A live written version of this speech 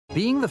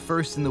Being the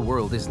first in the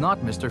world is not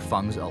Mr.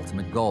 Feng's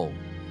ultimate goal.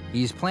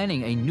 He is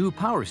planning a new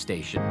power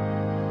station.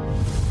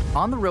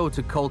 On the road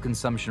to coal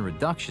consumption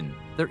reduction,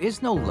 there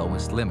is no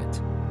lowest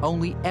limit,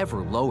 only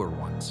ever lower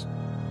ones.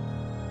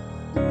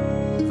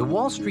 The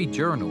Wall Street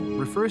Journal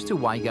refers to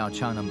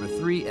Waigaoqiao No.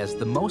 3 as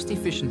the most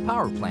efficient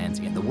power plant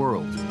in the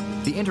world.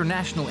 The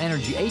International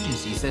Energy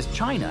Agency says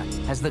China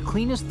has the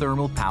cleanest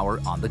thermal power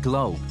on the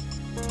globe.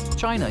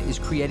 China is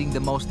creating the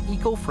most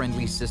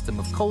eco-friendly system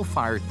of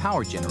coal-fired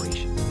power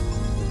generation.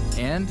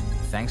 And,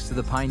 thanks to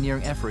the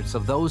pioneering efforts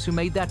of those who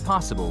made that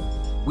possible,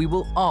 we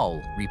will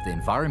all reap the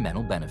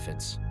environmental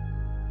benefits.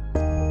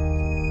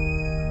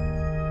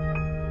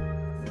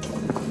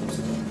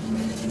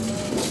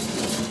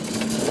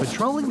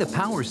 Patrolling the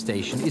power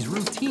station is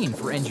routine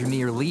for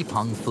engineer Li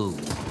Pengfu.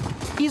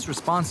 He's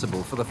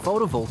responsible for the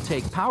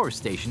photovoltaic power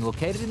station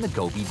located in the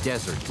Gobi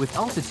Desert with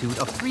altitude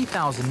of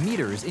 3,000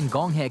 meters in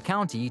Gonghe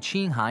County,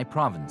 Qinghai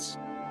Province.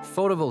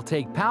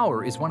 Photovoltaic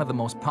power is one of the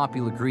most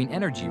popular green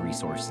energy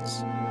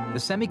resources. The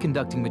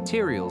semiconducting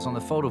materials on the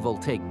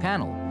photovoltaic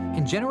panel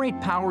can generate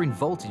power and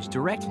voltage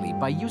directly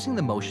by using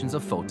the motions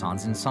of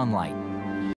photons in sunlight.